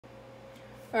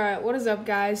Alright, what is up,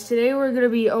 guys? Today we're going to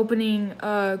be opening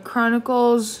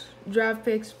Chronicles Draft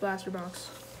Picks Blaster Box.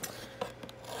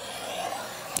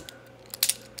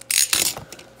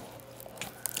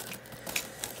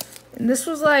 And this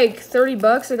was like 30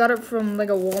 bucks. I got it from like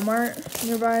a Walmart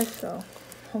nearby, so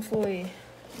hopefully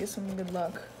get some good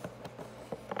luck.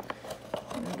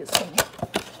 And get some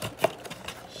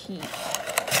heat.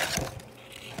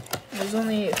 There's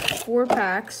only 4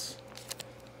 packs.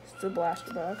 It's the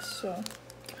blaster box, so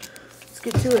let's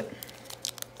get to it.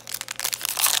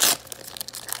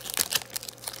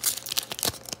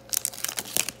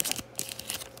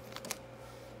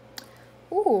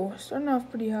 Ooh, starting off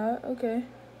pretty hot. Okay.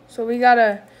 So we got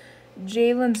a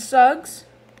Jalen Suggs,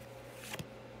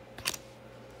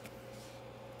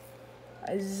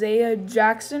 Isaiah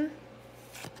Jackson,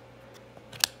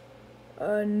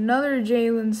 another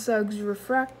Jalen Suggs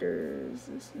refractor. Is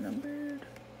this numbered?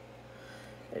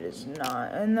 It is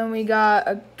not. And then we got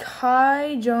a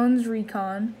Kai Jones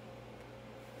Recon.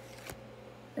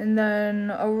 And then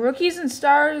a Rookies and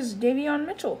Stars Davion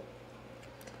Mitchell.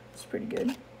 It's pretty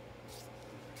good.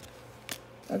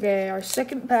 Okay, our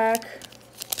second pack.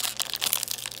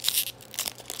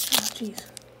 Oh, jeez.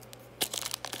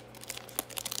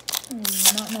 I do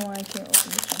not know why I can't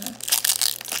open this one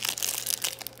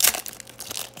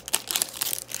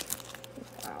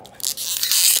now. Wow.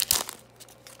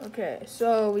 Okay,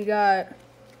 so we got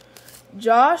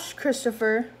Josh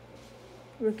Christopher,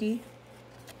 rookie.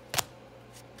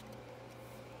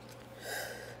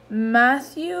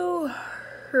 Matthew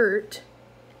Hurt.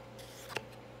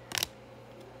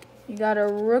 You got a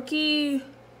rookie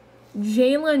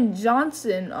Jalen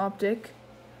Johnson optic.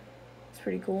 It's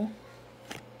pretty cool.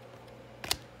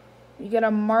 You got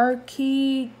a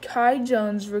marquee Kai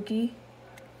Jones rookie.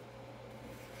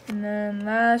 And then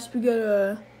last we got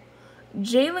a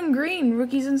Jalen Green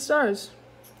Rookies and Stars.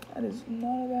 That is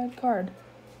not a bad card.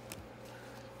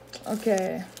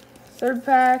 Okay, third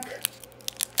pack.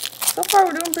 So far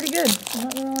we're doing pretty good, I'm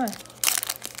not gonna lie.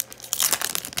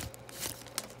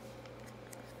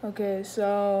 Okay,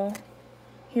 so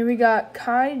here we got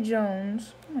Kai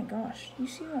Jones. Oh my gosh, do you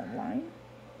see that line?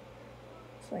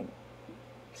 It's like,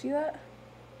 see that?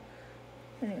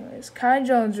 Anyways, Kai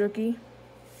Jones rookie.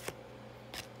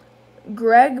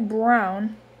 Greg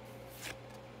Brown.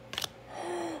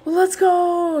 Let's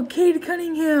go! Cade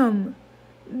Cunningham.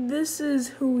 This is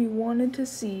who we wanted to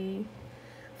see.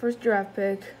 First draft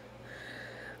pick.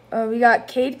 We got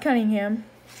Cade Cunningham.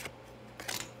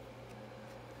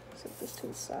 Set this to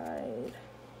the side.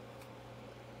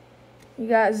 We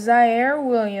got Zaire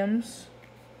Williams.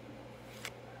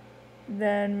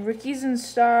 Then Rookies and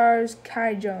Stars,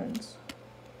 Kai Jones.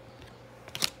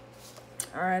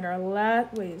 Alright, our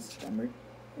last, wait, is it numbered?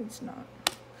 It's not.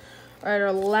 Alright,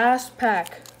 our last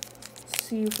pack. Let's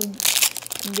see if we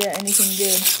can get anything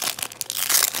good.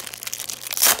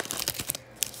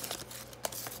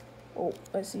 Oh,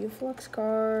 I see a flex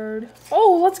card.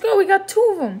 Oh, let's go. We got 2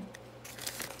 of them.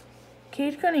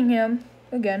 Cade Cunningham,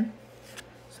 again.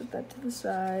 Set that to the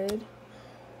side.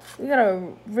 We got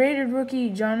a rated rookie,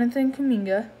 Jonathan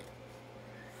Kuminga.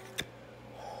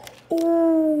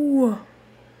 Oh,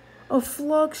 a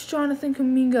flux Jonathan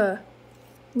Kuminga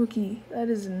rookie. That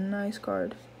is a nice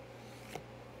card.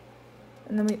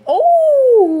 And then we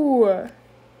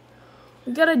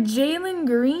got a Jalen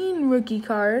Green rookie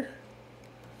card.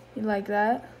 You like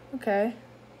that? Okay.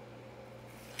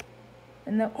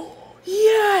 And then, oh,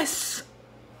 yes!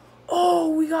 Oh,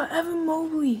 we got Evan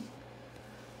Mobley.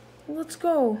 Let's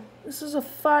go. This is a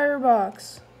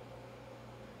firebox.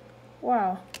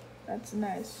 Wow, that's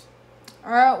nice.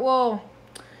 Alright, well,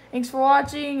 thanks for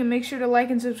watching, and make sure to like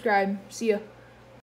and subscribe. See ya.